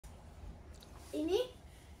ഇനി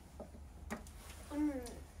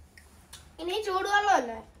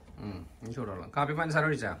ചൂടുവെള്ളമല്ലേ? ചൂടുവെള്ളം. കാപ്പി പഞ്ചസാര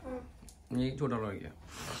ഒഴിച്ചാ ഇനി ചൂടുവെള്ളം ഒഴിക്കാം.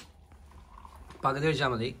 പകുതി ഒഴിച്ചാൽ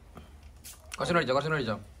മതി. കുറച്ചുകൂടെ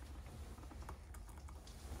ഒഴിച്ചോ.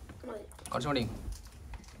 കുറച്ചും കൂടി.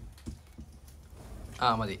 ആ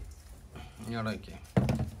മതി. ഇനി അവിടെ ഒഴിക്കുക.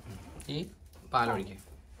 ഈ പാലൊഴിക്കുക.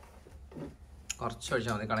 കുറച്ച്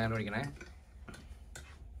ഒഴിച്ചാൽ മതി, കളയാണ്ട് ഒഴിക്കണേ.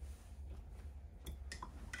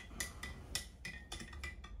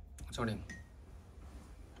 കുറച്ചുകൂടി.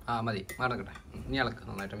 ആ മതി, മാറക്കട്ടെ. ഇനി ഇളക്ക്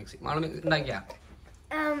നന്നായിട്ട് മിക്സി. മാള്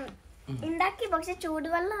ഉണ്ടാക്കി പക്ഷെ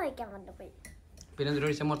ചൂടുവെള്ളം ഒഴിക്കാൻ കൊണ്ടുപോയി. പിന്നെ എന്തിനാ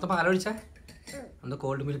ഒഴിച്ചാൽ? മൊത്തം പാലൊഴിച്ചാ എന്താ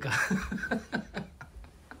കോൾഡ് മിൽക്കാ?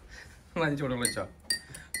 ചൂടുവെള്ളം ഒഴിച്ചോ?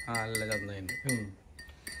 ആ നല്ല ചന്തയുണ്ട്.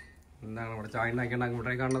 എന്താണ് ഇവിടെ ചായ ഉണ്ടാക്കിയാണ്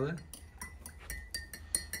അങ്ങോട്ടേ കാണുന്നത്?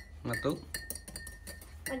 മത്തു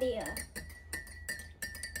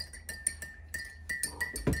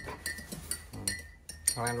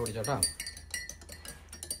കളയാണ്ട് കുടിച്ചോട്ടോ.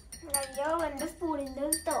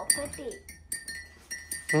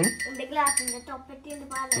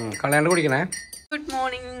 കളയാണ്ട് കുടിക്കണേ. Good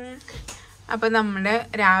morning. അപ്പൊ നമ്മുടെ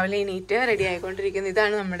രാവിലെ എണീറ്റ് റെഡി ആയിക്കൊണ്ടിരിക്കുന്നത്.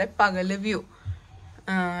 ഇതാണ് നമ്മുടെ പകല് വ്യൂ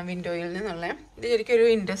വിൻഡോയിൽ നിന്നുള്ള. ഇത് ശരിക്കും ഒരു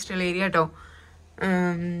ഇൻഡസ്ട്രിയൽ ഏരിയ കേട്ടോ.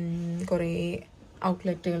 കുറേ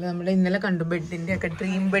ഔട്ട്ലെറ്റുകൾ നമ്മൾ ഇന്നലെ കണ്ടു. ബെഡിൻ്റെ ഒക്കെ,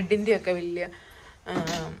 ഡ്രീം ബെഡിൻ്റെ ഒക്കെ വലിയ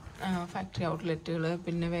ഫാക്ടറി ഔട്ട്ലെറ്റുകൾ.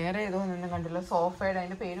 പിന്നെ വേറെ ഏതോ ഒന്നും കണ്ടില്ല, സോഫയുടെ,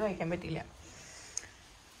 അതിൻ്റെ പേര് വായിക്കാൻ പറ്റില്ല.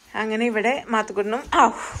 അങ്ങനെ ഇവിടെ മാത്തുക്കുട്ടനും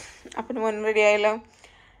അപ്പന് മോനും റെഡി ആയല്ലോ.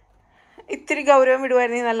 ഇത്തിരി ഗൗരവം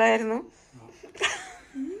വിടുവായിരുന്നെങ്കിൽ നല്ലതായിരുന്നു.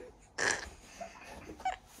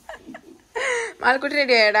 മാൽക്കുട്ടി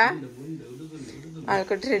റെഡി ആയടാ?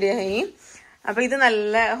 മാൽക്കുട്ടി റെഡിയായി. അപ്പോൾ ഇത്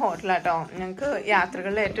നല്ല ഹോട്ടലാട്ടോ. ഞങ്ങൾക്ക്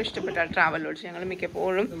യാത്രകളിൽ ഏറ്റവും ഇഷ്ടപ്പെട്ട ട്രാവൽ ലോഡ്ജ്. ഞങ്ങൾ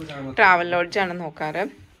മിക്കപ്പോഴും ട്രാവൽ ലോഡ്ജാണ് നോക്കാറ്.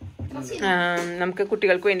 നമുക്ക്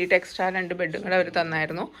കുട്ടികൾക്ക് വേണ്ടിയിട്ട് എക്സ്ട്രാ 2 ബെഡും കൂടെ അവർ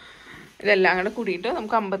തന്നായിരുന്നു. ഇതെല്ലാം കൂടെ കൂടിയിട്ട്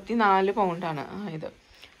നമുക്ക് 54 പൗണ്ടാണ് ഇത്.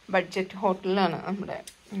 ബഡ്ജറ്റ് ഹോട്ടലിലാണ് നമ്മുടെ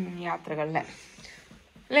യാത്രകളിലെ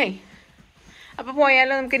അല്ലേ. അപ്പോൾ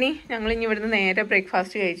പോയാലോ നമുക്കിനി? ഞങ്ങളിനി ഇവിടുന്ന് നേരെ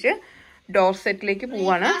ബ്രേക്ക്ഫാസ്റ്റ് കഴിച്ച് ഡോർസെറ്റിലേക്ക്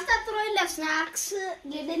പോവാണ്.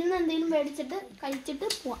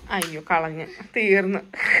 അയ്യോ കളഞ്ഞ് തീർന്ന്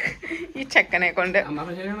ഈ ചെക്കനെ കൊണ്ട്.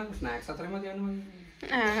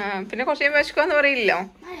 പിന്നെ കുറച്ച് വിശക്കുമെന്ന് പറയില്ലോ.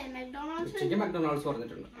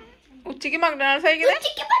 ഉച്ചക്ക് മക്ഡൊണാൾഡ്സ് കഴിക്കുന്നത്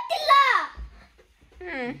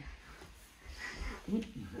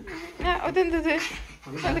അതെന്തത്?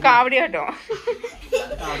 അത് കാവടി കേട്ടോ.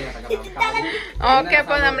 ഓക്കെ,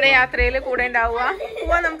 അപ്പൊ നമ്മുടെ യാത്രയിൽ കൂടെ ഉണ്ടാവുക.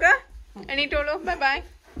 പോവാ നമുക്ക്. എണീറ്റോളൂ. Bye bye.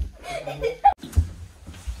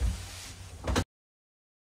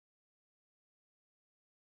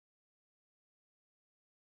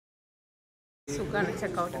 സുഖമാണ്.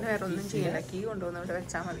 ചെക്കൗട്ടിന് വേറെ ഒന്നും ചെയ്യണ്ട. കീ കൊണ്ടുവന്ന് ഇവിടെ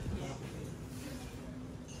വെച്ചാൽ മതി.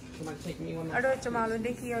 അവിടെ വെച്ചോ,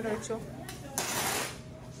 മാളുവിന്റെ കീ അവിടെ വെച്ചോ.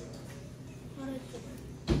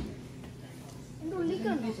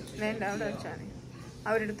 വേണ്ട, അവിടെ വെച്ചാൽ മതി.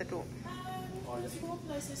 അവരെടുത്തിട്ട് പോകും.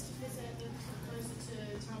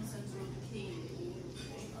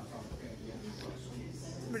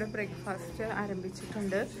 ഇവിടെ ബ്രേക്ക്ഫാസ്റ്റ്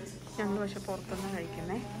ആരംഭിച്ചിട്ടുണ്ട്. ഞങ്ങൾ പക്ഷെ പുറത്തുനിന്ന്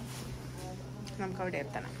കഴിക്കുന്നേ. നമുക്കവിടെ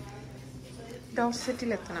എത്തണം,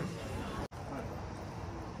 ഡോർസെറ്റിലെത്തണം.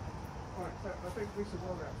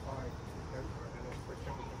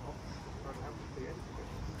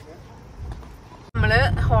 നമ്മള്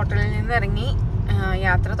ഹോട്ടലിൽ നിന്ന് ഇറങ്ങി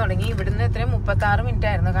യാത്ര തുടങ്ങി. ഇവിടുന്ന് എത്ര 36 മിനിറ്റ്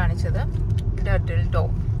ആയിരുന്നു കാണിച്ചത്. ഡർഡിൽ ഡോ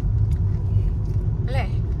അല്ലേ,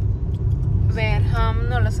 വേർഹാം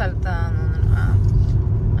എന്നുള്ള സ്ഥലത്താണ്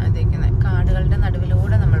അതേക്കുന്നത്. കാടുകളുടെ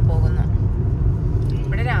നടുവിലൂടെ നമ്മൾ പോകുന്നു.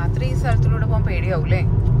 ഇവിടെ രാത്രി ഈ സ്ഥലത്തിലൂടെ പോകാൻ പേടിയാവൂലേ?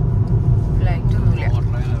 ലൈറ്റ് ഒന്നുമില്ല.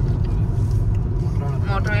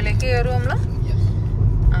 മോട്ടോർവേയിലേക്ക് കയറും നമ്മള്.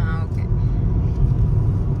 ഓക്കെ.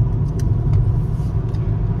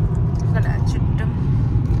 ചുറ്റും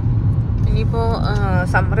ഇനിയിപ്പോ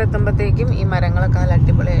സമ്മർ എത്തുമ്പോഴത്തേക്കും ഈ മരങ്ങളൊക്കെ നല്ല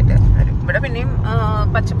അടിപൊളിയായിട്ട് വരും. ഇവിടെ പിന്നെയും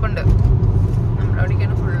പച്ചപ്പുണ്ട്.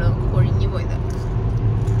 നമ്മളവിടേക്കാണ് ഫുള്ള് കൊഴിഞ്ഞു പോയത്.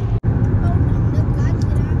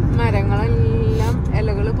 മരങ്ങളെല്ലാം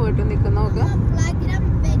ഇലകൾ പോയിട്ട് നിൽക്കുന്നതൊക്കെ.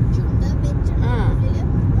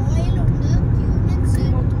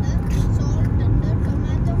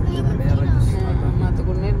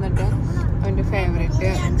 മാത്തുക്കുണ്ണി ഇരുന്നിട്ട് അവൻ്റെ ഫേവറേറ്റ്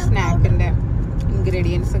സ്നാക്കിൻ്റെ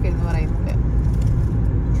ഇൻഗ്രീഡിയൻസ് ഒക്കെ എന്ന് പറയുന്നുണ്ട്.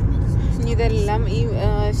 ഇതെല്ലാം ഈ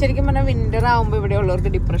ശരിക്കും പറഞ്ഞാൽ വിൻ്റർ ആകുമ്പോൾ ഇവിടെ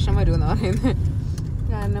ഉള്ളവർക്ക് ഡിപ്രഷൻ വരുമെന്ന് പറയുന്നത്.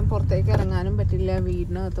 കാരണം പുറത്തേക്ക് ഇറങ്ങാനും പറ്റില്ല.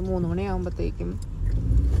 വീടിനകത്ത് 3 മണിയാകുമ്പോഴത്തേക്കും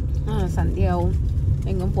സന്ധ്യയാവും.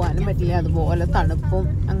 എങ്ങും പോകാനും പറ്റില്ല. അതുപോലെ തണുപ്പും.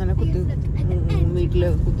 അങ്ങനെ വീട്ടിൽ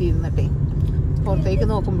കുത്തിയിരുന്നിട്ടേ പുറത്തേക്ക്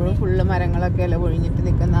നോക്കുമ്പോഴും ഫുള്ള് മരങ്ങളൊക്കെ ഇല പൊഴിഞ്ഞിട്ട്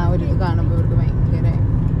നിൽക്കുന്ന ആ ഒരു ഇത് കാണുമ്പോൾ ഇവർക്ക് ഭയങ്കര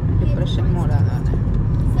ഡിപ്രഷൻ മോഡാന്ന് പറഞ്ഞത്.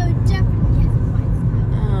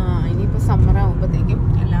 ഇനിയിപ്പോൾ സമ്മറാവും.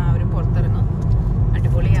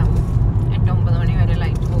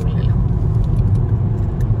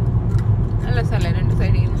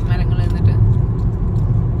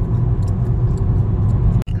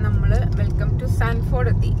 സാൻഫോർഡ്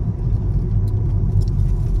എത്തി.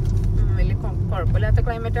 വലിയ കുഴപ്പമില്ലാത്ത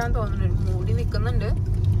ക്ലൈമറ്റ് ആണെന്ന് തോന്നുന്നു. മൂടി നിൽക്കുന്നുണ്ട്.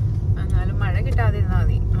 എന്നാലും മഴ കിട്ടാതിരുന്നാൽ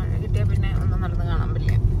മതി. മഴ കിട്ടിയാൽ പിന്നെ ഒന്നും നടന്ന് കാണാൻ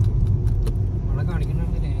പറ്റില്ല.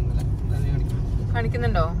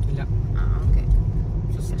 കാണിക്കുന്നുണ്ടോ? ആ ഓക്കെ.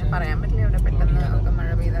 പിന്നെ പറയാൻ പറ്റില്ല. ഇവിടെ പെട്ടെന്ന് ഒക്കെ മഴ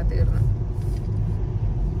പെയ്താൽ തീർന്നു.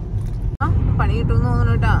 ആ പണി കിട്ടുമെന്ന്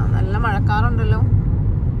തോന്നുന്നു കേട്ടാ. നല്ല മഴക്കാറുണ്ടല്ലോ.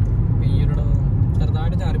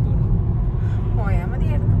 പോയാ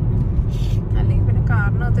മതിയായിരുന്നു. അല്ലെങ്കിൽ പിന്നെ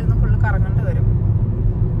കാറിനകത്തിരുന്ന് ഫുള്ള് കറങ്ങേണ്ടി വരും.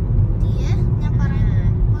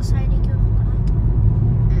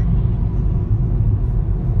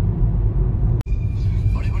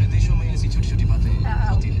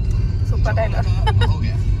 सुपर डायलॉग हो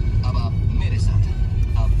गया. अब आप मेरे साथ.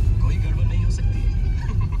 अब कोई गड़बड़ नहीं हो सकती.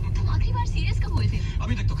 तुम आखिरी बार सीरियस कब हुए थे?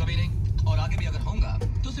 अभी तक तो कभी नहीं. और आगे भी अगर होगा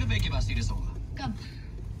तो सिर्फ एक ही बार सीरियस होगा. कब?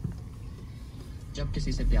 जब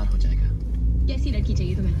किसी से प्यार हो जाएगा. कैसी लड़की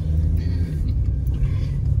चाहिए तुम्हें?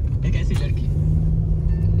 एक ऐसी लड़की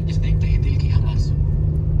जिस देखते ही दिल की हर आरज़ू,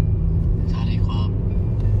 सारे ख्वाब,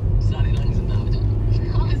 सारे रंग जिंदा हो जाए.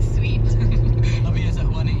 How sweet. अभी ऐसा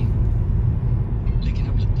हुआ नहीं. लेकिन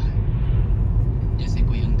अब लगता है जैसे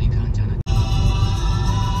कोई अनदेखा अनजाना.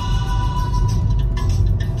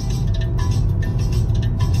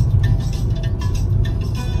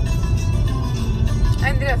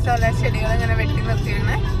 എന്ത് രസമല്ല ചെടികൾ ഇങ്ങനെ വെട്ടി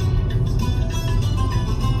നിർത്തിയിരുന്നേ.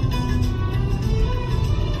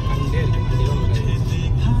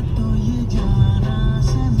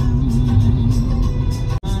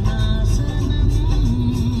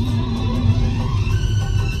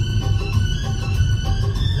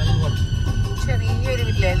 ചെറിയൊരു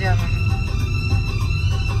വില്ലേജാണ്.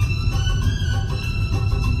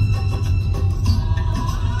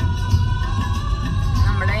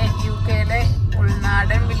 നമ്മുടെ UK-യിലെ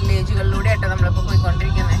ഉൾനാടൻ വില്ലേജുകളിലൂടെ ആട്ടോ നമ്മളിപ്പോ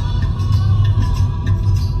പോയിക്കൊണ്ടിരിക്കുന്നത്.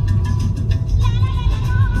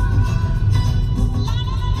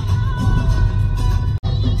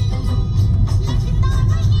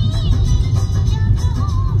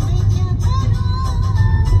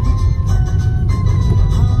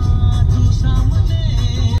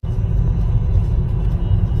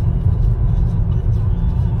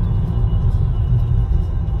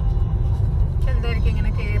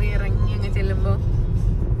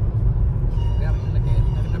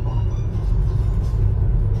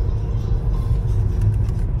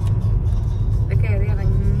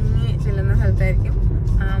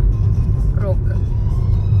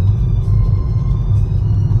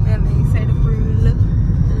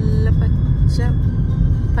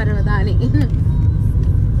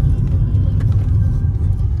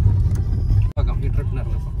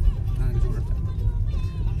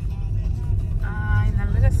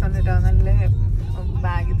 നല്ല രസമുണ്ട് കേട്ടോ. നല്ല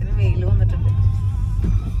ഭാഗ്യത്തിന് വെയിൽ വന്നിട്ടുണ്ട്.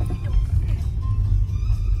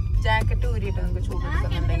 ജാക്കറ്റ് ഊരിട്ടോ നമുക്ക്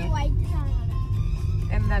ചൂടെടുക്കുന്നുണ്ടെങ്കിൽ.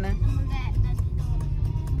 എന്താണ്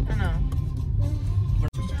ആണോ?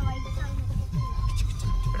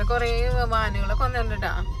 ഇവിടെ കൊറേ വാനുകളൊക്കെ വന്നിട്ടുണ്ട്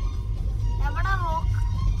കേട്ടാ.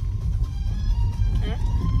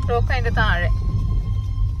 റോക്ക് അതിന്റെ താഴെ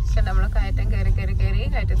നമ്മള് കയറ്റം കയറി കയറി കയറി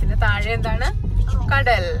കയറ്റത്തിന്റെ താഴെ എന്താണ്?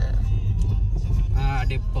 കടൽ.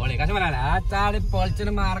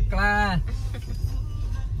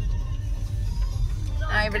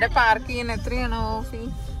 ഇവിടെ പാർക്ക് ചെയ്യാൻ എത്രയാണോ ഫീ?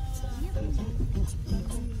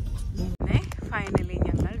 പിന്നെ ഫൈനലി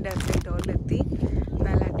ഞങ്ങൾ ഡെസേർട്ടിലെത്തി.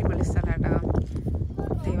 നല്ല അടിപൊളി സ്ഥലമാട്ടോ.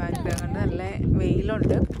 ദൈവാനുഗ്രഹം കൊണ്ട് നല്ല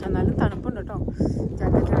വെയിലുണ്ട്, എന്നാലും തണുപ്പുണ്ട് കേട്ടോ.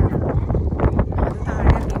 ജാക്കറ്റ് അത് താഴെ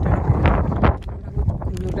ഇറങ്ങിയിട്ടാണ്.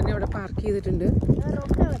 കുഞ്ഞൂട്ടനെ ഇവിടെ പാർക്ക് ചെയ്തിട്ടുണ്ട്.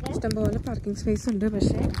 ഇഷ്ടംപോലെ പാർക്കിംഗ് സ്പേസ് ഉണ്ട്.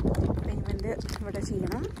 പക്ഷേ പേയ്മെൻറ്റ് ഇവിടെ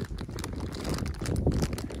ചെയ്യണം.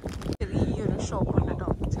 ചെറിയൊരു ഷോപ്പുണ്ട് കേട്ടോ.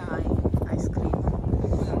 ചായ, ഐസ്ക്രീമും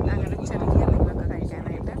അങ്ങനെ ചെറിയ എന്തെങ്കിലുമൊക്കെ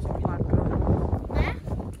കഴിക്കാനായിട്ട്. വാട്ടറും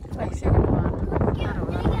പൈസ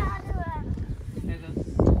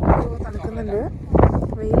തണുക്കുന്നുണ്ട്.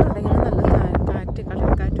 വെയിലുണ്ടെങ്കിൽ നല്ല കാറ്റ്,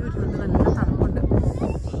 കടൽക്കാറ്റ് വരുന്നുണ്ട്. നല്ല തണുപ്പുണ്ട്.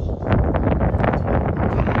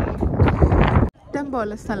 ഇഷ്ടം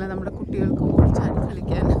പോലെ സ്ഥലം നമ്മുടെ കുട്ടികൾക്ക് ഓടിച്ചാടി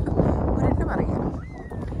കളിക്കാൻ ഒരെണ്ണം പറയാം.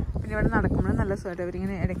 പിന്നെ ഇവിടെ നടക്കുമ്പോൾ നല്ല സുഖമായിട്ട്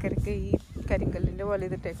അവരിങ്ങനെ ഇടയ്ക്കിടയ്ക്ക് ഈ കരിങ്കല്ലിൻ്റെ പോലെ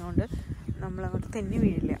ഇതിട്ടേക്കൊണ്ട് നമ്മളങ്ങോട്ട് തെന്നി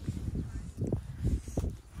വീഴില്ല.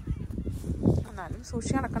 എന്നാലും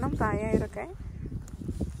സൂക്ഷിച്ച് നടക്കണം. താഴെയൊക്കെ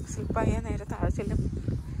സ്ലിപ്പായ നേരെ താഴെ ചെല്ലും.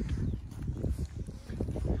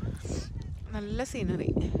 നല്ല സീനറി.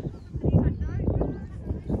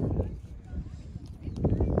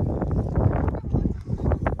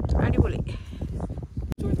 അടിപൊളി.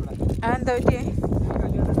 എന്താ പറ്റിയേ?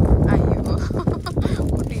 അയ്യോ,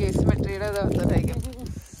 കുട്ടി കേസ് മെട്രിയുടെ അതോർത്തോട്ടേക്കും.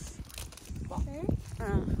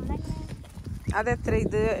 അതെത്ര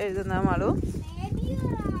ഇത് എഴുതുന്ന മാളു?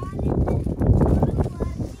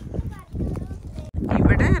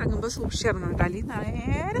 സൂക്ഷിച്ചിറങ്ങണം കേട്ടോ, അല്ലെങ്കിൽ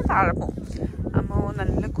നേരെ താഴെ പോകും. അപ്പോൾ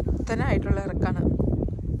നല്ല കുത്തനായിട്ടുള്ള ഇറക്കാണ്.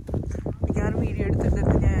 ഞാൻ വീഡിയോ എടുത്തിട്ട്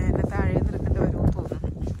ഞാൻ എന്നെ താഴെ നിൽക്കേണ്ടി വരുമെന്ന് തോന്നുന്നു.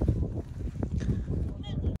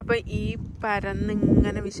 അപ്പോൾ ഈ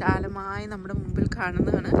പരന്നിങ്ങനെ വിശാലമായി നമ്മുടെ മുമ്പിൽ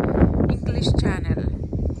കാണുന്നതാണ് ഇംഗ്ലീഷ് ചാനൽ.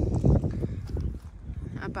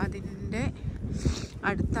 അപ്പം അതിൻ്റെ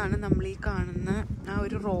അടുത്താണ് നമ്മൾ ഈ കാണുന്ന ആ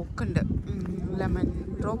ഒരു റോക്കുണ്ട്, ലെമൺ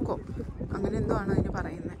റോക്കോ അങ്ങനെ എന്തോ ആണ് അതിന്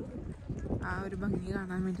പറയുന്നത്. ആ ഒരു ഭംഗി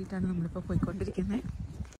കാണാൻ വേണ്ടിയിട്ടാണ് നമ്മളിപ്പോൾ പോയിക്കൊണ്ടിരിക്കുന്നത്.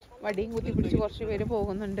 വടിയും കുത്തി പിടിച്ച് കുറച്ച് പേര്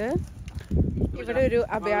പോകുന്നുണ്ട്. ഇവിടെ ഒരു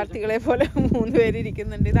അഭയാർത്ഥികളെ പോലെ 3 പേര്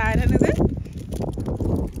ഇരിക്കുന്നുണ്ട്. ഇതാരാണിത്?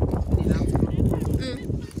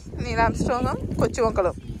 നീലാംസ്ട്രോങ്ങും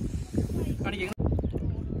കൊച്ചുമക്കളും.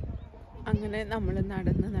 അങ്ങനെ നമ്മൾ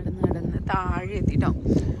നടന്ന് താഴെ എത്തിട്ടോ.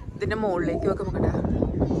 ഇതിൻ്റെ മുകളിലേക്ക് നോക്കുമ്പോൾ കണ്ട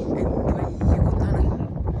എന്ത് വലിയ കുത്താണ്.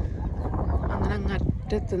 അങ്ങനെ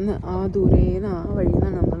അങ്ങറ്റത്തുനിന്ന് ആ ദൂരേന്ന് ആ വഴിയിൽ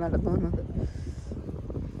നിന്നാണ് നമ്മൾ നടന്നു വന്നത്.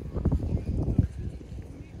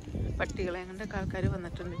 പട്ടികളെ കൊണ്ടൊക്കെ ആൾക്കാർ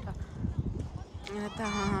വന്നിട്ടുണ്ട് കേട്ടോ. അങ്ങനെ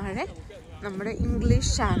താഴെ നമ്മുടെ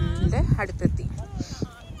ഇംഗ്ലീഷ് ചാനലിൻ്റെ അടുത്തെത്തി.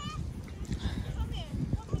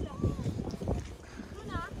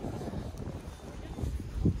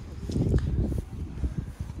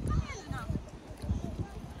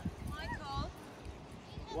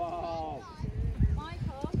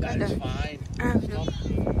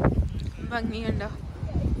 ഭംഗിയുണ്ടോ?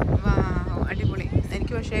 വാ, അടിപൊളി.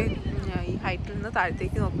 എനിക്ക് പക്ഷേ ഈ ഹൈറ്റിൽ നിന്ന്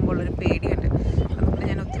താഴത്തേക്ക് നോക്കുമ്പോൾ ഒരു പേടിയുണ്ട്. അതുകൊണ്ട്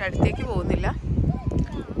ഞാൻ ഒത്തിരി അടുത്തേക്ക് പോകുന്നില്ല.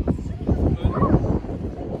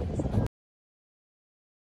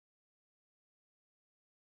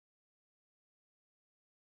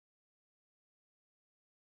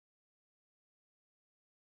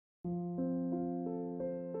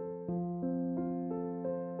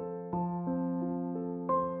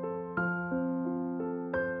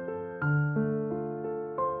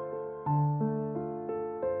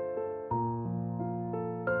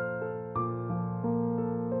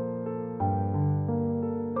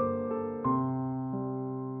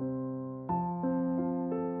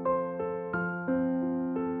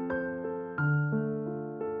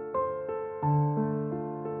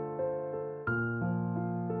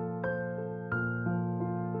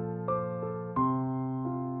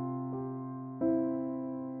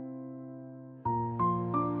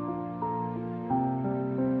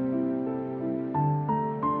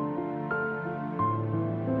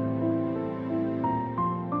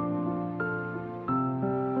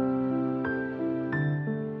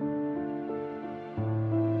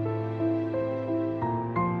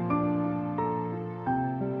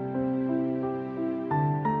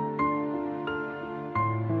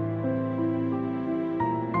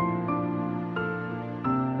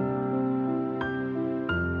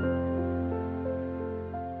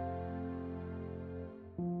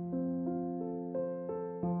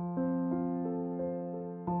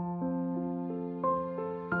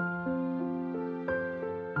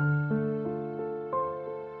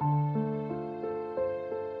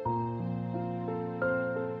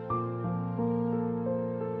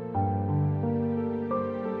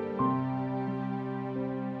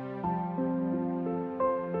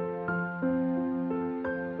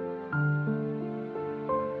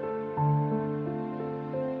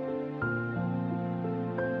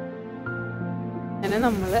 അങ്ങനെ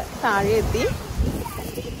നമ്മൾ താഴെ എത്തി.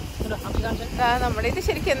 നമ്മുടെ ഇത്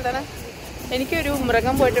ശരിക്കും എന്താണ്, എനിക്കൊരു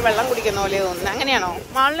മൃഗം പോയിട്ട് വെള്ളം കുടിക്കുന്ന പോലെ തോന്നുന്നത്. അങ്ങനെയാണോ?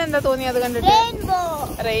 മാളിന് എന്താ തോന്നിയത് കണ്ടിട്ട്?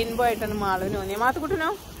 റെയിൻബോ ആയിട്ടാണ് മാളിന് തോന്നിയത്.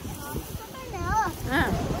 മാത്തുക്കുട്ടനോ?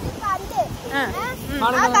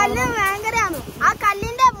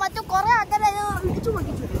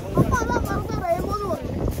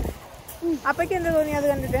 അപ്പക്ക് എന്താ തോന്നി അത്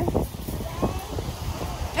കണ്ടിട്ട്?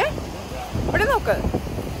 ഇവിടെ നോക്ക്,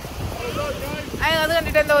 അത്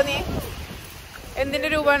കണ്ടിട്ട് എന്താ തോന്നി? എന്തിന്റെ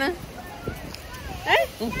രൂപാണ്?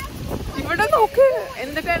 ഇവിടെ നോക്ക്,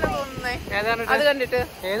 എന്തൊക്കെയാണ് തോന്നുന്നത് അത് കണ്ടിട്ട്?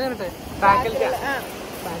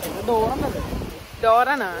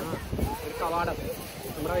 ഡോറാണ്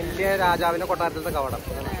വലിയ രാജാവിന്റെ കൊട്ടാരത്തിലത്തെ കവാടം.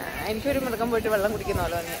 എനിക്കൊരു മൃഗം പോയിട്ട് വെള്ളം കുടിക്കുന്ന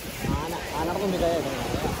പോലെ തോന്നി.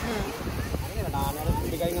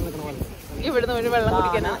 ഇവിടുന്ന് ഒരു വെള്ളം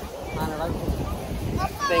കുടിക്കാനാ.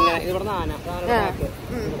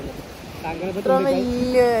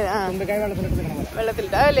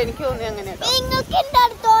 വെള്ളത്തിലിട്ട് അതല്ല എനിക്ക് തോന്നി. അങ്ങനെ നിങ്ങൾക്ക്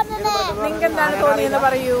എന്താണ് തോന്നിയെന്ന്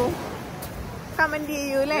പറയൂ, കമന്റ്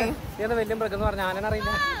ചെയ്യൂ അല്ലേ. വലിയ മൃഗം എന്ന് പറഞ്ഞാൽ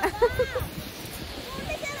ആനറിയില്ല.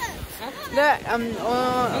 ഇത്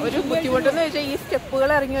ഒരു ബുദ്ധിമുട്ടെന്ന് വെച്ചാൽ ഈ സ്റ്റെപ്പുകൾ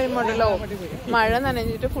ഇറങ്ങി വരുമ്പോണ്ടല്ലോ മഴ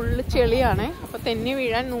നനഞ്ഞിട്ട് ഫുള്ള് ചെളിയാണ്. അപ്പൊ തെന്നി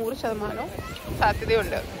വീഴാൻ 100%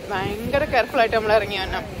 സാധ്യതയുണ്ട്. ഭയങ്കര കെയർഫുൾ ആയിട്ട് നമ്മൾ ഇറങ്ങി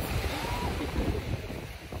വരണം.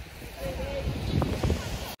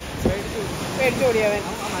 പേടിച്ച് ഓടിയവൻ.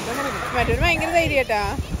 മറ്റൊരു ഭയങ്കര ധൈര്യേട്ടാ.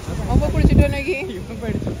 മുമ്പ് കുളിച്ചിട്ട് നോക്കി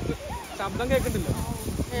ശബ്ദം കേൾക്കുന്നില്ല.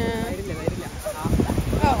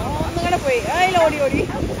 ഒന്നുകൂടെ പോയി അതിൽ ഓടി ഓടി.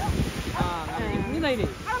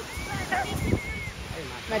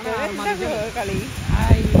 മറ്റൊരു കളി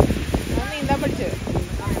നീന്താൻ പഠിച്ചു.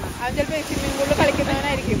 അത് ചിലപ്പോ സ്വിമ്മിംഗ് പൂളിൽ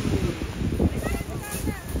കളിക്കുന്നവനായിരിക്കും.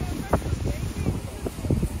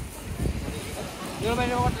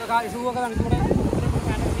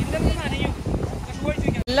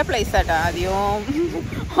 നല്ല പ്ലേസ് ആട്ടോ. ആദ്യം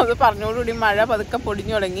അത് പറഞ്ഞോടുകൂടി മഴ പതുക്കെ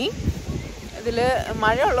പൊടിഞ്ഞു തുടങ്ങി. ഇതില്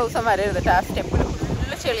മഴയുള്ള ദിവസം വരരുത് കേട്ടോ. ആ സ്റ്റെപ്പിൽ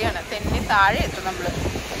ഫുള്ള് ചെളിയാണ്. തെന്നി താഴെ എത്തും നമ്മള്.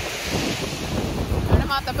 അവിടെ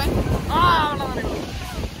മാത്തപ്പൻ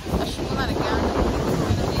ഷൂ നനയ്ക്കാൻ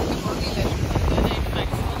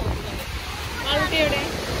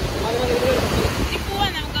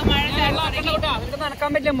നടക്കാൻ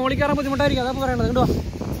പറ്റില്ല. മോളിൽ കയറാൻ ബുദ്ധിമുട്ടായിരിക്കും. അതാ പറയണത്. കേട്ടോ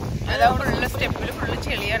അതാ ഫുള്ള് സ്റ്റെപ്പില് ഫുള്ള്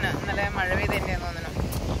ചെളിയാണ്. നല്ല മഴ പെയ്ത് തന്നെയാന്ന് തോന്നണം.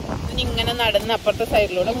 ഇനി ഇങ്ങനെ നടന്ന് അപ്പുറത്തെ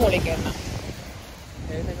സൈഡിലൂടെ മോളിൽ കയറണം.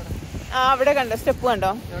 ആ അവിടെ കണ്ടോ സ്റ്റെപ്പ്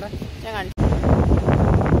കണ്ടോ? ഞാൻ കാണിച്ചു.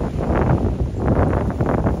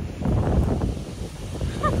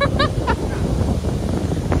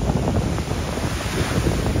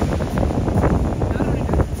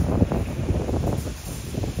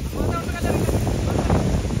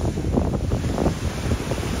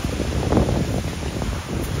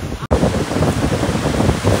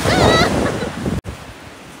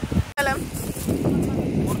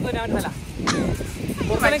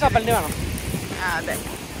 കപ്പലിന്റെ വേണം. അതെ,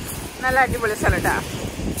 നല്ല അടിപൊളി സ്ഥലം കേട്ടാ.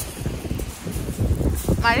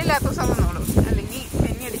 മഴയില്ലാത്ത ദിവസം വന്നോളൂ, അല്ലെങ്കിൽ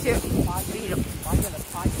തെന്നി അടിച്ച് വീഴും.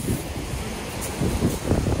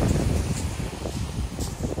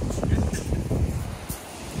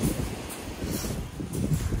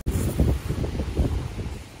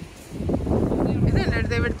 ഇതുണ്ട്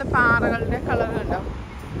അടുത്ത് ഇവിടുത്തെ പാറകളുടെ കളർ കണ്ടോ?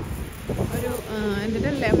 ഒരു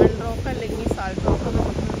എന്നിട്ട് ലെമൺ റോക്ക് അല്ലെങ്കിൽ സാൾട്ട് റോക്ക് എന്ന്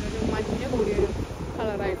പറഞ്ഞൊരു മഞ്ഞ കൂടിയൊരു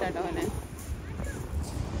കളറായിട്ടാട്ടോ അവനെ.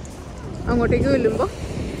 അങ്ങോട്ടേക്ക് ചെല്ലുമ്പോൾ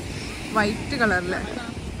വൈറ്റ് കളറില്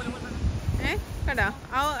കണ്ടോ?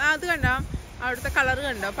 അത് കണ്ടോ? അവിടുത്തെ കളറ്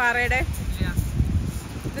കണ്ടോ പാറയുടെ?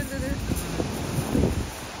 ഇത്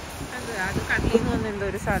അത് കടലിൽ നിന്ന് എന്തോ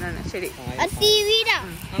ഒരു സാധനമാണ്. ശരി,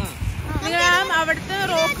 അവിടുത്തെ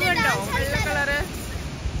റോക്ക് കണ്ടോ? വെള്ള കളറ്,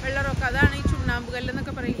 വെള്ള റോക്ക്. അതാണ് ഈ ചുണ്ണാമ്പ്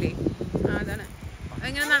കല്ലെന്നൊക്കെ പറയില്ലേ? അതാണ്.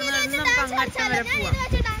 അതെങ്ങനെ നടന്ന് നടന്ന് നമുക്ക് അങ്ങറ്റം വരെ പോവാം.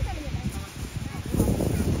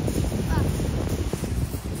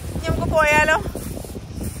 നമുക്ക് പോയാലോ?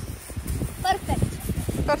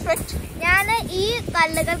 പെർഫെക്റ്റ്. ഞാൻ ഈ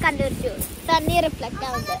കല്ലുകൾ കണ്ടുപിടിച്ചു. തണ്ണി റിഫ്ലക്ട്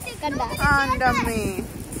ആവുന്നത് കണ്ടോ?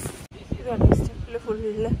 ഇതുണ്ട് സ്റ്റെപ്പില്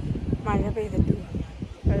ഫുള്ള് മഴ പെയ്തിട്ട്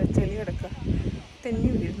ചെളി കിടക്കുക. തെന്നി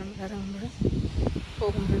വീഴും നമ്മൾ ഇറങ്ങുമ്പോൾ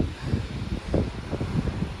പോകുമ്പോൾ.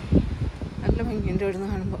 നല്ല ഭംഗിയുണ്ട് ഇവിടുന്ന്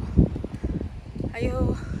കാണുമ്പോൾ. അയ്യോ,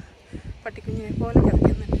 പട്ടിക്കുഞ്ഞിനെ പോലെ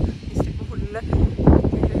കിടക്കുന്നുണ്ട്. ഈ സ്റ്റെപ്പ് ഫുള്ള്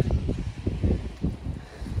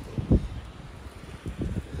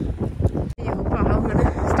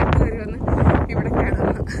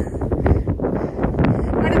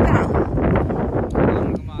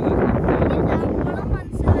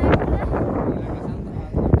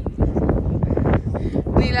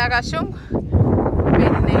നീലാകാശവും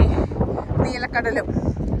പിന്നെ നീലക്കടലും.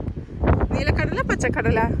 നീലക്കടല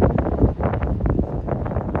പച്ചക്കടല?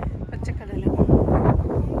 പച്ചക്കടലും.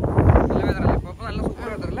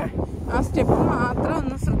 ആ സ്റ്റെപ്പ് മാത്രം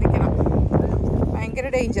ഒന്ന് ശ്രദ്ധിക്കണം, ഭയങ്കര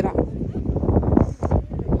ഡേഞ്ചറാണ്.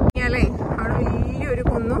 ഞാലേ അവിടെ വലിയൊരു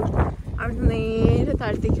കുന്നും, അവിടെ നേരെ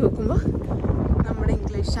താഴത്തേക്ക് നോക്കുമ്പോൾ നമ്മുടെ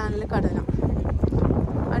ഇംഗ്ലീഷ് ചാനൽ കടലും.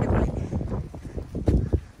 അടിപൊളി.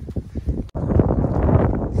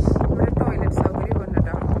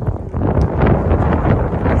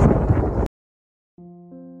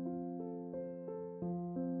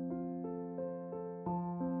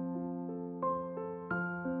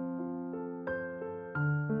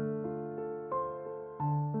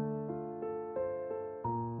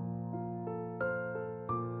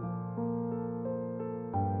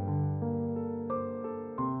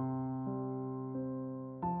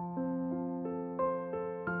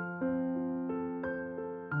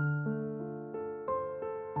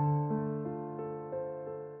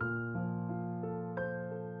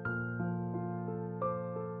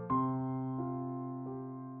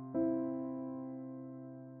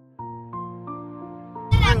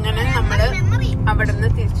 അങ്ങനെ നമ്മള് അവിടെ നിന്ന്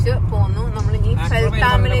തിരിച്ച് പോന്നു. നമ്മൾ ഇനി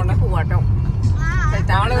ഫെൽത്താമിലേക്ക് പോവാട്ടോ.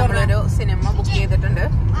 ഫെൽത്താമിൽ നമ്മളൊരു സിനിമ ബുക്ക് ചെയ്തിട്ടുണ്ട്.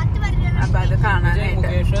 അപ്പൊ അത് കാണാനായിട്ട്.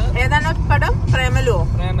 ഏതാണ് പടം? പ്രേമലു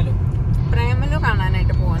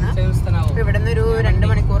കാണാനായിട്ട് പോവാണ്. ഇവിടെ നിന്ന് ഒരു 2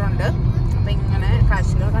 മണിക്കൂറുണ്ട്. അപ്പൊ ഇങ്ങനെ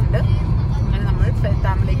കാഴ്ചകൾ കണ്ട് അങ്ങനെ നമ്മൾ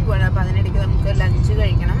ഫെൽത്താമിലേക്ക് പോകണം. അപ്പൊ അതിനിടയ്ക്ക് നമുക്ക് ലഞ്ച്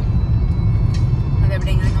കഴിക്കണം.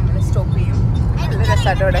 അതെവിടെയെങ്കിലും നമ്മൾ സ്റ്റോപ്പ് ചെയ്യും. നല്ല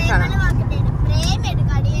രസമായിട്ട് ഇവിടെ കാണാം.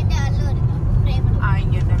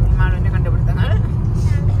 മാളുവിന്റെ കണ്ടുപിടുത്തങ്ങൾ.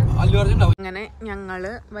 അങ്ങനെ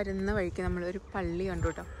ഞങ്ങള് വരുന്ന വഴിക്ക് നമ്മളൊരു പള്ളി കണ്ടു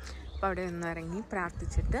കേട്ടോ. അപ്പോൾ അവിടെ ഒന്ന് ഇറങ്ങി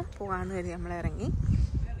പ്രാർത്ഥിച്ചിട്ട് പോകാമെന്ന് കരുതി നമ്മൾ ഇറങ്ങി.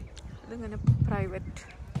 ഇതിങ്ങനെ പ്രൈവറ്റ്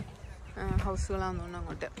ഹൗസുകളാണെന്നുണ്ട്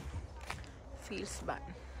അങ്ങോട്ട്. Feels ban.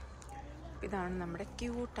 ഇതാണ് നമ്മുടെ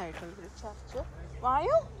ക്യൂട്ടായിട്ടുള്ളൊരു ചർച്ച്.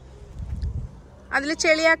 വായോ, അതിൽ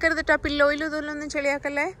ചെളിയാക്കരുത് കേട്ടോ. പില്ലോയിലും ഇതൊന്നും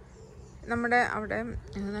ചെളിയാക്കല്ലേ. നമ്മുടെ അവിടെ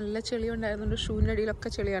നല്ല ചെളി ഉണ്ടായിരുന്നുണ്ട്. ഷൂവിൻ്റെ അടിയിലൊക്കെ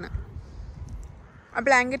ചെളിയാണ്. ആ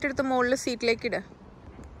ബ്ലാങ്കറ്റ് എടുത്ത് മുകളിൽ സീറ്റിലേക്ക് ഇട്.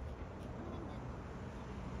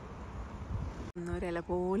 ഒരില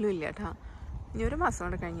പോലും ഇല്ല കേട്ടോ. ഇനി ഒരു മാസം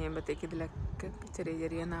കൂടെ കഴിഞ്ഞ് കഴിയുമ്പോഴത്തേക്ക് ഇതിലൊക്കെ ചെറിയ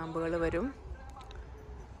ചെറിയ നാമ്പുകൾ വരും.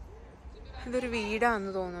 ഇതൊരു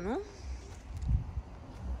വീടാണെന്ന് തോന്നുന്നു.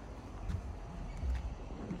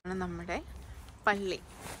 നമ്മുടെ പള്ളി.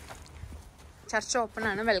 ചർച്ച് ഓപ്പൺ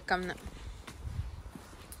ആണ്. വെൽക്കം.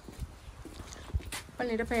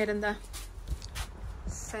 പള്ളിയുടെ പേരെന്താ?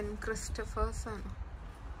 സെന്റ് ക്രിസ്റ്റഫേഴ്സ് ആണ്.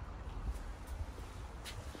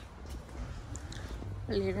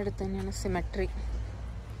 പള്ളിയുടെ അടുത്ത് തന്നെയാണ് സിമെട്രി.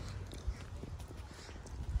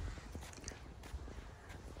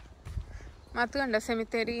 മാത്ത് കണ്ട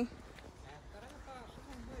സെമിത്തേരി?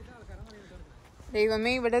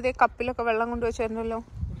 ദൈവമേ, ഇവിടെ ഇതേ കപ്പിലൊക്കെ വെള്ളം കൊണ്ടുവച്ചായിരുന്നല്ലോ.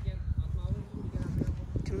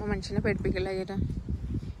 ചുമ്മാ മനുഷ്യനെ പേടിപ്പിക്കില്ല ചേട്ടാ.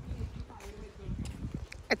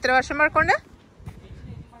 എത്ര വർഷം പഴക്കമുണ്ട്?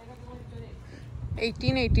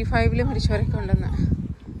 1885 മരിച്ചവരൊക്കെ ഉണ്ടെന്ന്.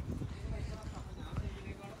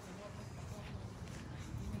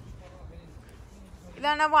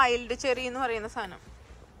 ഇതാണ് വൈൽഡ് ചെറി എന്ന് പറയുന്ന സാധനം.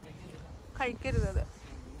 കഴിക്കരുത് അത്.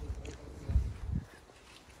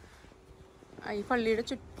 ഈ പള്ളിയുടെ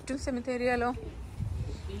ചുറ്റും സെമിത്തേരിയാലോ.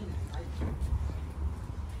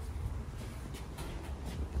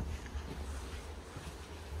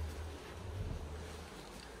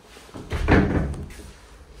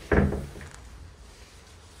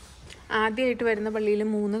 ആദ്യമായിട്ട് വരുന്ന പള്ളിയിൽ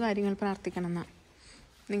 3 കാര്യങ്ങൾ പ്രാർത്ഥിക്കണം എന്നാ.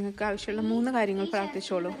 നിങ്ങൾക്ക് ആവശ്യമുള്ള 3 കാര്യങ്ങൾ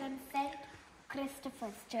പ്രാർത്ഥിച്ചോളൂ.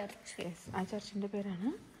 ആ ചർച്ചിന്റെ പേരാണ്,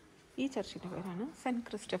 ഈ ചർച്ചിന്റെ പേരാണ് സെന്റ്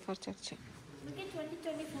ക്രിസ്റ്റഫർ ചർച്ച്.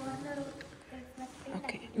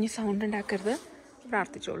 ഓക്കെ, ഇനി സൗണ്ട് ഉണ്ടാക്കരുത്,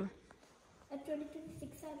 പ്രാർത്ഥിച്ചോളൂ.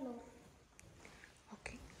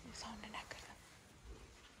 ഓക്കെ, സൗണ്ട് ഉണ്ടാക്കരുത്.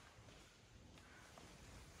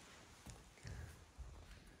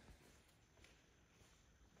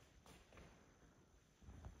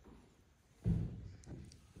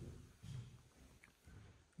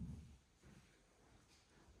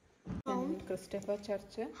 ക്രിസ്റ്റഫർ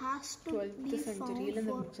ചർച്ച് 12th സെഞ്ചുറിയിൽ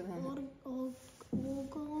നിർമ്മിച്ചതാണ്.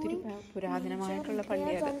 ഒത്തിരി പുരാതനമായിട്ടുള്ള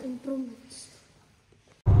പള്ളിയാണ്.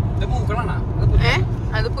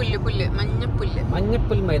 അത് പുല്ല്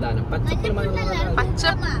മഞ്ഞപ്പുൽ മൈതാനം, പച്ച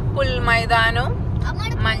പുൽമൈതാനവും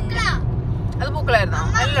മഞ്ഞ. അത് പൂക്കളായിരുന്നോ?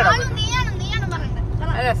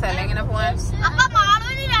 നല്ല രസമല്ലേ ഇങ്ങനെ പോവാൻ.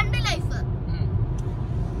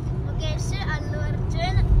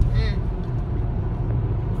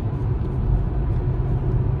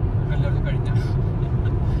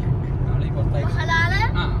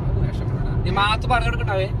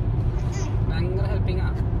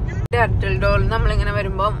 ഡർഡിൽ നമ്മളിങ്ങനെ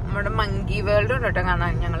വരുമ്പോ നമ്മുടെ മങ്കി വേൾഡ് ഉണ്ട് കേട്ടോ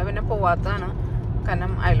കാണാൻ. ഞങ്ങള് പിന്നെ പോവാത്തതാണ്,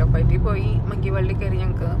 കാരണം അയലോപ്പറ്റി പോയി മങ്കി വേൾഡിൽ കയറി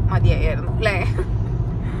ഞങ്ങക്ക് മതിയായിരുന്നു അല്ലേ.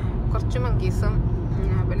 കുറച്ച് മങ്കീസും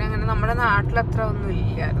പിന്നെ അങ്ങനെ നമ്മുടെ നാട്ടിലത്ര ഒന്നും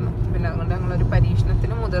ഇല്ലായിരുന്നു. പിന്നെ അതുകൊണ്ട് ഞങ്ങളൊരു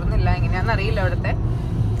പരീക്ഷണത്തിന് മുതിർന്നില്ല. എങ്ങനെയാണെന്ന് അറിയില്ല അവിടുത്തെ.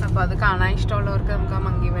 അപ്പൊ അത് കാണാൻ ഇഷ്ടമുള്ളവർക്ക് നമുക്ക് ആ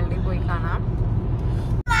മങ്കി വേൾഡിൽ പോയി കാണാം.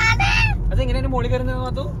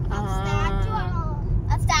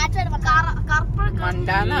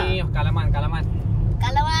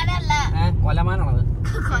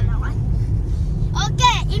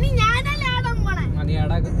 ഇനി ഞാനല്ലേ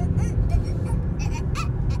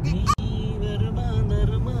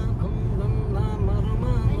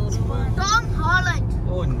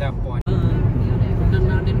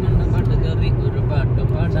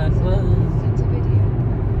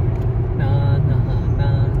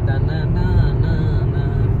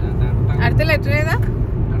അടുത്ത ലെറ്റർ ഏതാ?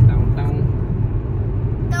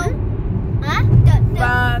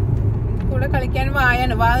 കൂടെ കളിക്കാൻ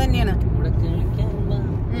വായാണ്. വാ തന്നെയാണ്.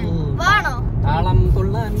 താളം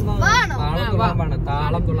തുള്ളാൻ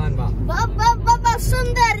വാ.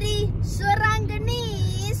 സുന്ദരി സ്വരാംഗിണി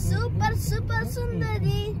സൂപ്പർ സൂപ്പർ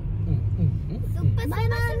സുന്ദരി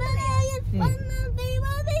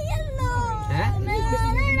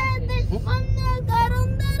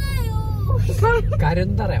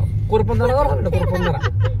കരുന്തറയോ? കുറുപ്പന്തറ പറഞ്ഞിട്ട് കുറുപ്പന്തറ.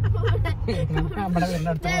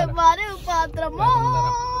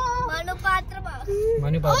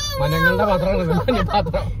 മനങ്ങളുടെ പാത്രമാണ്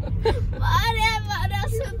മനുപാത്രം.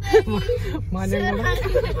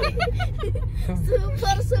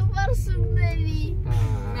 സൂപ്പർ സൂപ്പർ സുന്ദരി.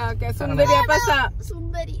 സുന്ദരി അപ്പൊ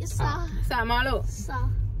സുന്ദരി മാളോ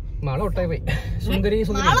മാള ഒട്ടായി പോയി. സുന്ദരി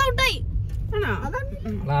സുന്ദരി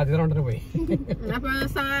ആദ്യത്തെ പോയി. അപ്പൊ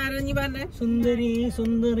സാരഞ്ഞി പറഞ്ഞേ സുന്ദരി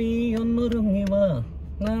സുന്ദരി ഒന്നൊരുങ്ങിവ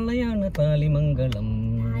നാളെയാണ് താലിമംഗളം.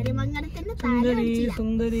 സുന്ദരി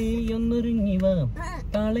സുന്ദരി ഒന്നൊരുങ്ങിവ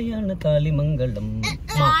നാളെയാണ് താലിമംഗളം.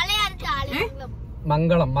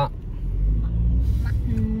 മംഗളം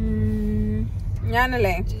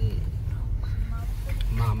ഞാനല്ലേ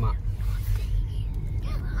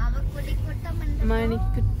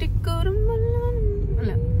മണിക്കുട്ടിക്കൂറും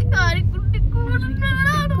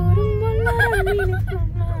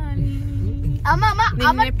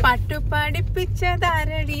നിന്നെ പാട്ടു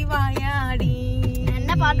പഠിപ്പിച്ചതാരടി വായാടി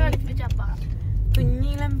എന്നെ പാട്ട് പഠിപ്പിച്ചപ്പ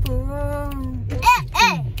കുഞ്ഞിളം പൂവോ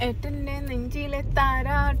ഏട്ടന്റെ നെഞ്ചിലെ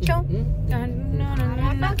താരാട്ടം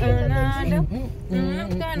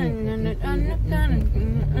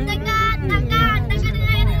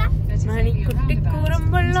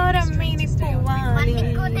മണിക്കുട്ടിക്കൂറുമ്പുള്ളൊരമ്മീനി പൂവാളി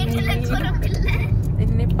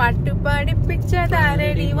നിന്നെ പാട്ടു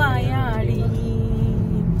പഠിപ്പിച്ചതാരടി വായാടി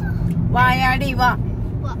വായാടി വാ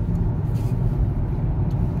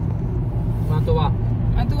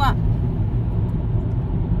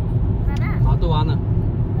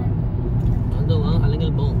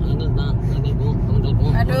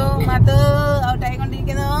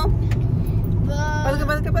ഔട്ടായിക്കൊണ്ടിരിക്കുന്നു.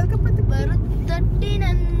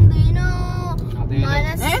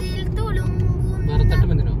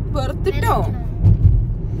 വെറുത്തിട്ടോ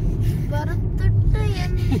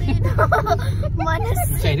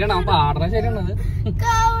ശരിയാണ് പാടുന്ന ശരിയാണത്.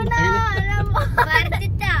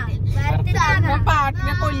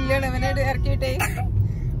 പാട്ടിനെ കൊല്ലാണ് ഇവനെ ഇറക്കിയിട്ടേ.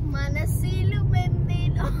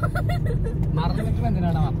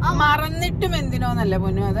 മറന്നിട്ടും എന്തിനോന്നല്ല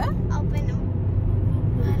പൊന്നു. അത്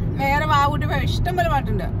വേറെ വാവുട്ടി ഇഷ്ടം പോലെ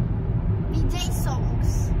പാട്ടുണ്ട്.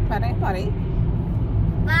 പറയും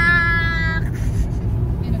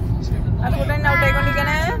അതുകൂടെ തന്നെ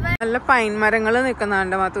ഔട്ടായിക്കൊണ്ടിരിക്കണേ. നല്ല പൈൻ മരങ്ങൾ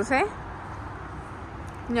നിക്കുന്നുണ്ട് മാത്തൂസേ.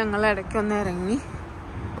 ഞങ്ങൾ ഇടയ്ക്കൊന്ന് ഇറങ്ങി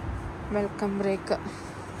വെൽക്കം ബ്രേക്ക്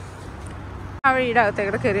ആ വീട്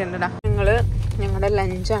അകത്തേക്കൂടെ കയറിയിട്ടുണ്ടാ. ഞങ്ങളുടെ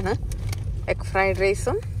ലഞ്ചാണ്. എഗ് ഫ്രൈഡ്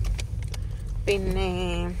റൈസും പിന്നെ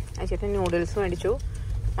അച്ഛൻ നൂഡിൽസ് മേടിച്ചു.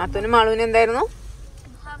 മാത്തൂനും മാളൂനും എന്തായിരുന്നു?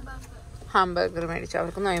 ഹാംബർഗർ മേടിച്ചു.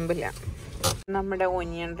 അവർക്ക് നോയമ്പില്ല. നമ്മുടെ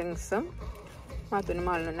ഓനിയൻ റിങ്സും മാത്തൂനും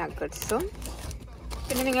മാളൂനും നഗറ്റ്സും.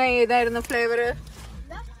 പിന്നെ നിങ്ങൾ ഏതായിരുന്നു ഫ്ലേവർ?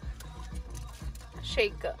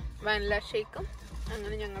 Shake, vanilla ഷേക്കും.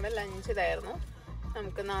 അങ്ങനെ ഞങ്ങളുടെ ലഞ്ച് ഇതായിരുന്നു.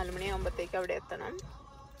 നമുക്ക് 4 മണിയാകുമ്പോഴത്തേക്ക് അവിടെ എത്തണം.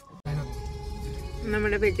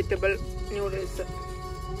 നമ്മുടെ വെജിറ്റബിൾ നൂഡിൽസ്.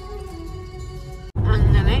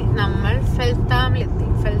 അങ്ങനെ നമ്മൾ ഫെൽത്താമിലെത്തി.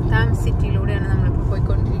 ഫെൽത്താം സിറ്റിയിലൂടെയാണ് നമ്മളിപ്പോൾ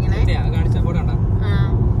പോയിക്കൊണ്ടിരിക്കുന്നത്.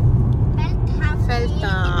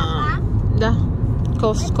 ഫെൽത്താം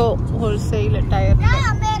കോസ്കോ ഹോൾസെയിൽ ടയർ.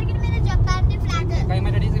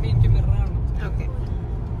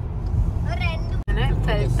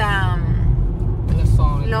 ഫെൽത്താം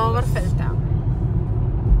ലോവർ ഫെൽത്താം.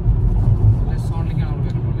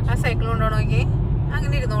 ആ സൈക്കിൾ കൊണ്ടോ നോക്കി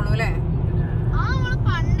അങ്ങനെ ഇരുന്നോളൂ അല്ലേ?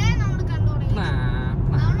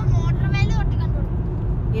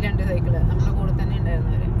 ഈ 2 സൈക്കിള് നമ്മുടെ കൂടെ തന്നെ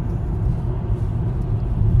ഉണ്ടായിരുന്നവര്.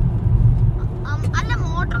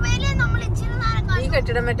 ഈ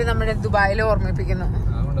കെട്ടിടം മറ്റേ നമ്മുടെ ദുബായിലെ ഓർമ്മിപ്പിക്കുന്നു.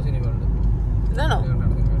 ഇതാണോ?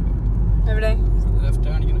 എവിടെ?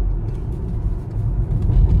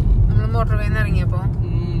 നമ്മള് മോട്ടോർ വേന്ന് ഇറങ്ങിയപ്പോ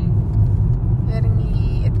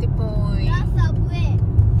എത്തിപ്പോയി.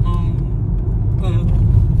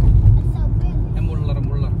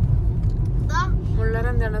 മുള്ളർ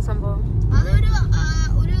എന്താണ് സംഭവം? അതൊരു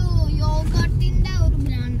യോഗട്ടിന്റെ ഒരു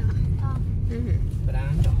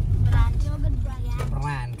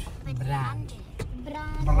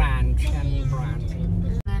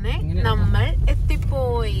അങ്ങനെ നമ്മൾ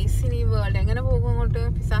എത്തിപ്പോയി സിനി വേൾഡ്. എങ്ങനെ പോകും അങ്ങോട്ട്?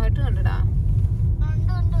 Pizza hut കണ്ടടാ.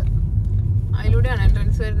 അതിലൂടെയാണ്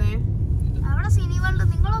എൻട്രൻസ് വരുന്നത്.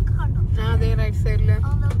 അതെ, റൈറ്റ് സൈഡില്.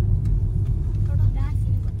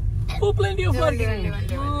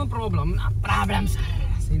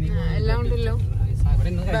 എല്ലാം ഉണ്ടല്ലോ.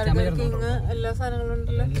 എല്ലാ സാധനങ്ങളും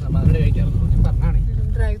ഉണ്ടല്ലോ.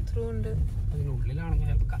 ഡ്രൈവ് ത്രൂ ഉണ്ട്.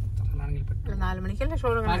 4 മണിക്കല്ലേ ഷോ?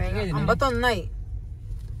 51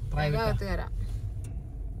 അകത്ത് കയറാം.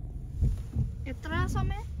 എത്ര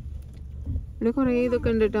സമയം? ഇവിടെ കൊറേ ഇതൊക്കെ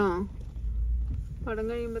ഉണ്ട് കേട്ടോ. പടം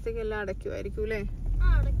കഴിയുമ്പോഴത്തേക്ക് എല്ലാം അടയ്ക്കുമായിരിക്കും അല്ലേ?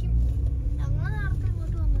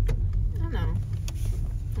 ആണോ?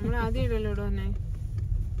 നമ്മൾ ആദ്യം ഇടല്ലോ ഇവിടെ തന്നെ.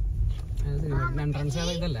 അത്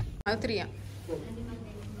 3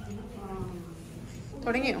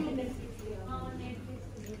 തുടങ്ങിയോ?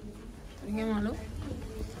 തുടങ്ങിയ മാളു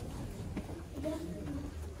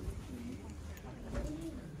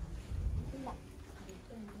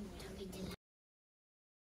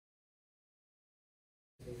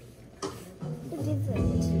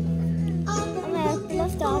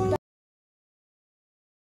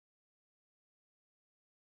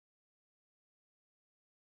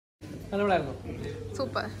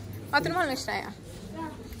സൂപ്പർ. മത്തുന് മാളിന് ഇഷ്ടമായ?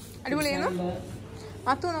 അടിപൊളിയായിരുന്നു.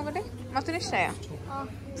 മത്തു നോക്കട്ടെ, മത്തുന് ഇഷ്ടമായ?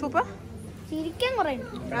 സൂപ്പർ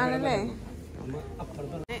ആണല്ലേ.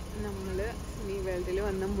 നമ്മള് ഈ വേൾഡിൽ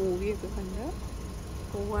വന്ന മൂവിയൊക്കെ കണ്ട്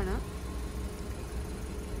പോവാണ്.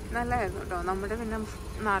 നല്ലതായിരുന്നു കേട്ടോ. നമ്മുടെ പിന്നെ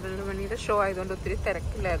 4 മണിയുടെ ഷോ ആയതുകൊണ്ട് ഒത്തിരി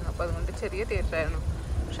തിരക്കില്ലായിരുന്നു. അപ്പോൾ അതുകൊണ്ട് ചെറിയ തിയേറ്റർ ആയിരുന്നു,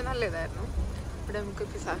 പക്ഷെ നല്ല ഇതായിരുന്നു. ഇവിടെ നമുക്ക്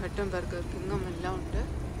പിസ്സ ഹട്ടും ബർഗർ കിങ്ങും എല്ലാം ഉണ്ട്.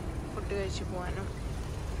 ഫുഡ് കഴിച്ച് പോകാനും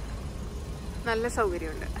നല്ല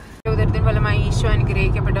സൗകര്യമുണ്ട്. ഉദരത്തിന് ഫലമായി ഈശോ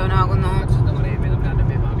അനുഗ്രഹിക്കപ്പെട്ടവനാകുന്നു.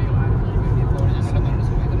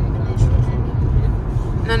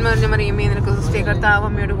 നന്മ നിറഞ്ഞ മറിയമേ, നിനക്ക് ക്രിസ്ത്യ കർത്താവ്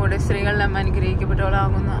അമ്മയുടെ കൂടെ സ്ത്രീകളിൽ അമ്മ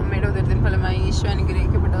അനുഗ്രഹിക്കപ്പെട്ടവളാകുന്നു. അമ്മയുടെ ഉദരത്തിന് ഫലമായി ഈശോ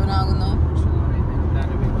അനുഗ്രഹിക്കപ്പെട്ടവനാകുന്നു.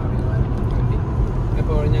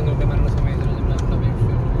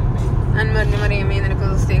 നന്മ നിറഞ്ഞ മറിയമേ, നിനക്ക്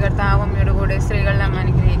ക്രിസ്ത്യ കർത്താവ് അമ്മയുടെ കൂടെ സ്ത്രീകളിൽ അമ്മ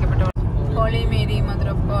അനുഗ്രഹിക്കപ്പെട്ടവൾ. Holy Mary, Mother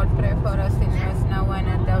of God, pray for us sinners now and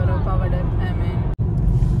at the hour of our death. Amen.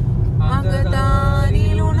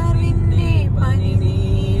 മഗദാനിൽ ഉണർവിന്റെ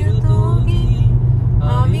പനിനീരു തൂകി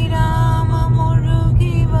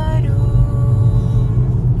അവിരാമമൊഴുകി വരൂ.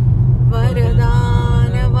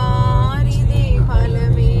 വരദാനവാരിധി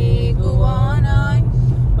ഫലമേകുവാനായി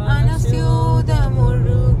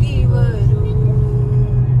മനസ്യോദമൊഴുകി വരൂ.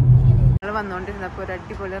 ഞങ്ങൾ വന്നുകൊണ്ടിരുന്നപ്പോൾ ഒരു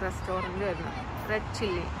അടിപൊളി റെസ്റ്റോറൻറ്റ് ആയിരുന്നു, red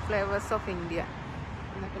chilli flavours of India.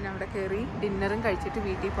 എന്നാൽ പിന്നെ അവിടെ കയറി ഡിന്നറും കഴിച്ചിട്ട്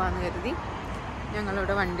വീട്ടിൽ പോകാമെന്ന് കരുതി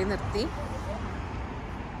ഞങ്ങളിവിടെ വണ്ടി നിർത്തി.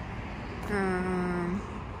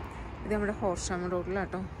 ഇത് നമ്മുടെ ഹോർഷാമ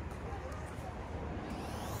റോഡിലാട്ടോ.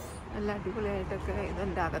 നല്ല അടിപൊളിയായിട്ടൊക്കെ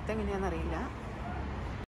ഇതിൻ്റെ അകത്ത് എങ്ങനെയാണെന്നറിയില്ല.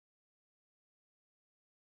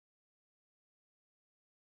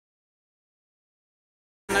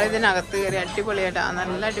 ഞങ്ങളിതിനകത്ത് കയറി അടിപൊളിയായിട്ടാണ്,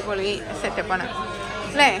 നല്ല അടിപൊളി സെറ്റപ്പാണ്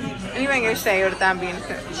അല്ലേ. എനിക്ക് ഭയങ്കര ഇഷ്ടമായി ഇവിടുത്തെ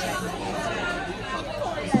ആംബിയൻസ്.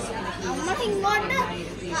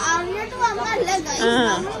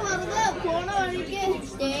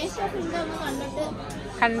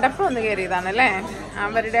 കണ്ടപ്പോ ഒന്ന് കയറിയതാണല്ലേ.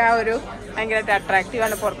 അവരുടെ ആ ഒരു ഭയങ്കരമായിട്ട്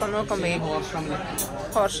അട്രാക്റ്റീവാണ് പുറത്തുനിന്ന് നോക്കുമ്പോ.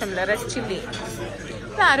 ഹോർഷമില്ല റെഡ് ചില്ലി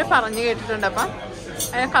ഇതാരും പറഞ്ഞു കേട്ടിട്ടുണ്ട്. അപ്പം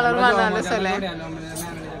അതിന്റെ കളർ നല്ല രസമല്ലേ,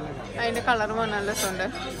 അതിന്റെ കളർ നല്ല രസമുണ്ട്.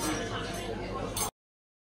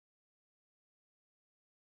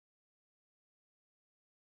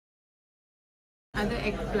 അത്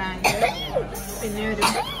എഗ് പ്ലാന്റ്, പിന്നെ ഒരു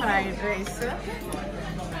ഫ്രൈഡ് റൈസ്.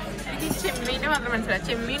 എനിക്ക് ചെമ്മീൻ്റെ മാത്രം മനസ്സിലായി.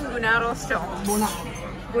 ചെമ്മീൻ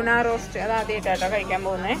ഗുണ റോസ്റ്റ് അത് ആദ്യമായിട്ടാട്ടോ കഴിക്കാൻ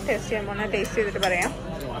പോകുന്നത്. ടേസ്റ്റ് ചെയ്യാൻ പോകുന്നത് ടേസ്റ്റ് ചെയ്തിട്ട് പറയാം.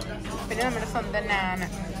 പിന്നെ നമ്മുടെ സ്വന്തം നാന്,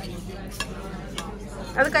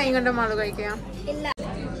 അത് കൈ കണ്ടോ മാള് കഴിക്കാം.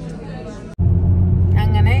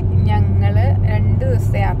 അങ്ങനെ ഞങ്ങള് 2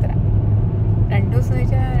 ദിവസത്തെ യാത്ര. 2 ദിവസം എന്ന്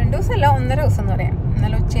വെച്ചാൽ 2 ദിവസമല്ല, 1.5 ദിവസം എന്ന് പറയാം.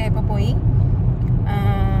 ഇന്നലെ ഉച്ചയായപ്പോൾ പോയി.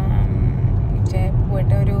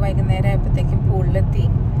 പോയിട്ട് ഒരു വൈകുന്നേരം ആയപ്പോഴത്തേക്കും പൂളിലെത്തി.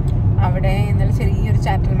 അവിടെ ഇന്നലെ ചെറിയൊരു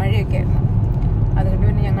ചാറ്റൽ മഴയൊക്കെ ആയിരുന്നു. അതുകൊണ്ട്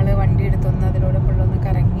പിന്നെ ഞങ്ങൾ വണ്ടി എടുത്തൊന്ന് അതിലൂടെ ഫുള്ളൊന്ന്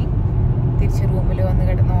കറങ്ങി തിരിച്ച് റൂമിൽ വന്ന്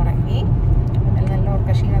കിടന്ന് ഉറങ്ങി. അതിൽ നല്ല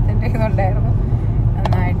ഉറക്കക്ഷീണത്തിൻ്റെ ഇതുണ്ടായിരുന്നു.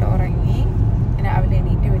 നന്നായിട്ട് ഉറങ്ങി. രാവിലെ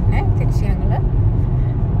എണീറ്റ് പിന്നെ തിരിച്ച് ഞങ്ങൾ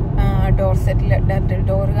ഡോർസെറ്റിൽ ഡർഡിൽ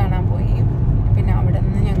ഡോർ കാണാൻ പോയി. പിന്നെ അവിടെ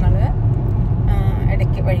നിന്ന് ഞങ്ങൾ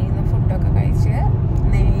ഇടയ്ക്ക് വഴിയിൽ നിന്ന് ഫുഡൊക്കെ കഴിച്ച്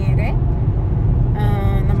നേരെ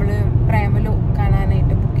നമ്മൾ പ്രേമലു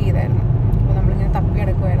കാണാനായിട്ട് ബുക്ക് ചെയ്തായിരുന്നു. അപ്പോൾ നമ്മളിങ്ങനെ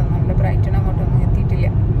തപ്പിയെടുക്കുമായിരുന്നു. നമ്മുടെ ബ്രൈറ്റൺ അങ്ങോട്ടൊന്നും എത്തിയിട്ടില്ല.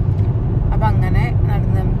 അപ്പം അങ്ങനെ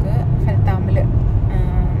നടന്ന് നമുക്ക് ഫെൽത്താമിൽ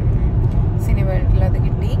സിനിമകളിൽ അത്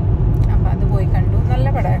കിട്ടി. അപ്പം അത് പോയി കണ്ടു. നല്ല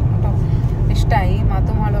പടമായിരുന്നു കേട്ടോ, ഇഷ്ടമായി.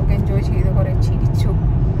 മാത്തുമാളൊക്കെ എൻജോയ് ചെയ്ത് കുറേ ചിരിച്ചു.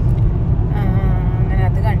 അങ്ങനെ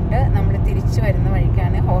അത് കണ്ട് നമ്മൾ തിരിച്ചു വരുന്ന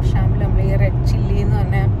വഴിക്കാണ് ഹോർഷാമിൽ നമ്മൾ ഈ റെഡ് ചില്ലി എന്ന്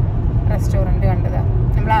പറഞ്ഞ റെസ്റ്റോറൻറ്റ് കണ്ടത്.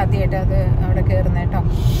 നമ്മൾ ആദ്യമായിട്ട് അത് അവിടെ കയറുന്നത് കേട്ടോ.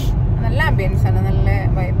 നല്ല ആംബിയൻസാണ്, നല്ല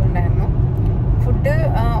വൈബ് ഉണ്ടായിരുന്നു. ഫുഡ്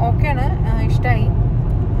ഓക്കെയാണ്, ഇഷ്ടമായി.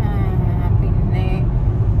 പിന്നെ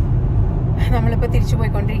നമ്മളിപ്പോൾ തിരിച്ചു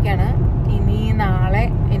പോയിക്കൊണ്ടിരിക്കുകയാണ്. ഇനി നാളെ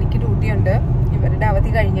എനിക്ക് ഡ്യൂട്ടിയുണ്ട്. ഇവരുടെ അവധി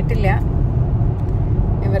കഴിഞ്ഞിട്ടില്ല.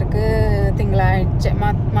 ഇവർക്ക് തിങ്കളാഴ്ച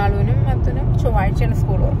മാളുവിനും മത്തുനും ചൊവ്വാഴ്ചയാണ്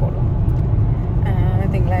സ്കൂൾ തുറക്കുള്ളൂ.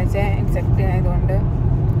 തിങ്കളാഴ്ച എക്സെപ്റ്റ് ആയതുകൊണ്ട്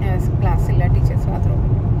ക്ലാസ്സില്ല, ടീച്ചേഴ്സ് മാത്രമേ ഉള്ളൂ.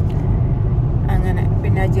 അങ്ങനെ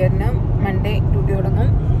പിന്നെ അജയറിന് മൺഡേ ഡ്യൂട്ടി തുടങ്ങും.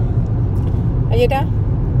 അജയേട്ടാ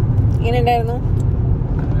ഇങ്ങനെ ഉണ്ടായിരുന്നു?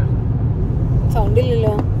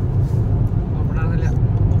 സൗണ്ടില്ലല്ലോ.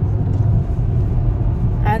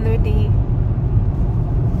 അതെന്ത് പറ്റി?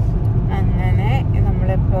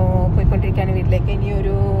 പോയിക്കൊണ്ടിരിക്കുകയാണ് വീട്ടിലേക്ക്. ഇനി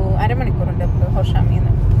ഒരു അരമണിക്കൂറുണ്ട്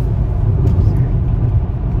ഹോർഷാമിന്ന്.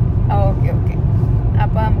 ഓക്കെ ഓക്കെ,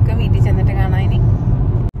 അപ്പോൾ നമുക്ക് വീട്ടിൽ ചെന്നിട്ട് കാണാം. ഇനി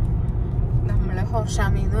നമ്മൾ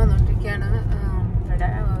ഹോർഷാമിന്ന് വന്നുകൊണ്ടിരിക്കുകയാണ്. ഇവിടെ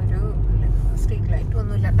ഒരു സ്ട്രീറ്റ് ലൈറ്റ്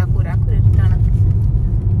ഒന്നുമില്ല കേട്ടോ, കുരാക്കുരുട്ടാണ്.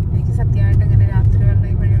 എനിക്ക് സത്യമായിട്ട് ഇങ്ങനെ രാത്രികളിൽ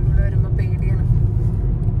ഈ വഴികളിലൂടെ വരുമ്പോൾ പേടിയാണ്.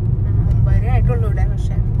 9:30 ആയിട്ടുള്ളൂ ഇവിടെ,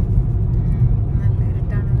 പക്ഷെ നല്ല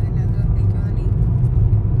ഇരുട്ടാണ്. പിന്നെ അത് എനിക്ക് തോന്നി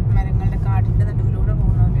മരങ്ങളുടെ കാടിൻ്റെ നടുവിലൂടെ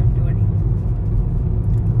പോകുന്നവരുടെ ഉണ്ട് വഴി.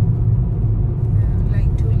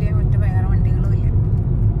 ലൈറ്റും ഇല്ല, മറ്റു വേറെ വണ്ടികളും ഇല്ല.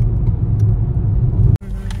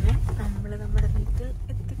 നമ്മൾ നമ്മുടെ വീട്ടിൽ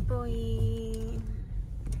എത്തിപ്പോയി.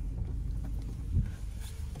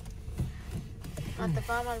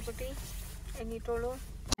 അത്തപ്പാ മൾക്കുട്ടി എണീറ്റോളൂ.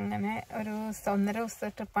 അങ്ങനെ ഒരു 1.5 ദിവസത്തെ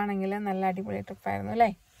ട്രിപ്പാണെങ്കിൽ നല്ല അടിപൊളി ട്രിപ്പായിരുന്നു അല്ലേ?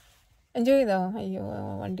 എൻജോയ് ചെയ്തോ? അയ്യോ,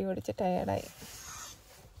 വണ്ടി ഓടിച്ച് ടയേർഡായി.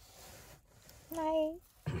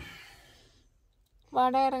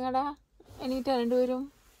 വാടാ, ഇറങ്ങടാ, എണീറ്റാ രണ്ടുപേരും.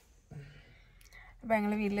 അപ്പോൾ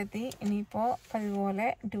ഞങ്ങൾ വീട്ടിലെത്തി. ഇനിയിപ്പോൾ അതുപോലെ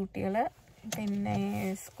ഡ്യൂട്ടികൾ, പിന്നെ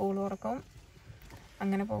സ്കൂൾ തുറക്കും,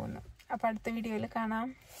 അങ്ങനെ പോകുന്നു. അപ്പോൾ അടുത്ത വീഡിയോയിൽ കാണാം.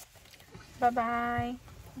 ബൈ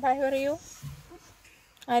ബൈ പറയൂ.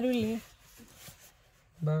 ആരുമില്ലേ?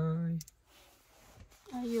 ബൈ.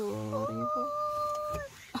 അയ്യോ, ഉറങ്ങിപ്പോ.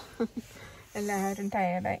 എല്ലാവരും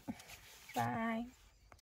ടയേർഡായി. ബൈ.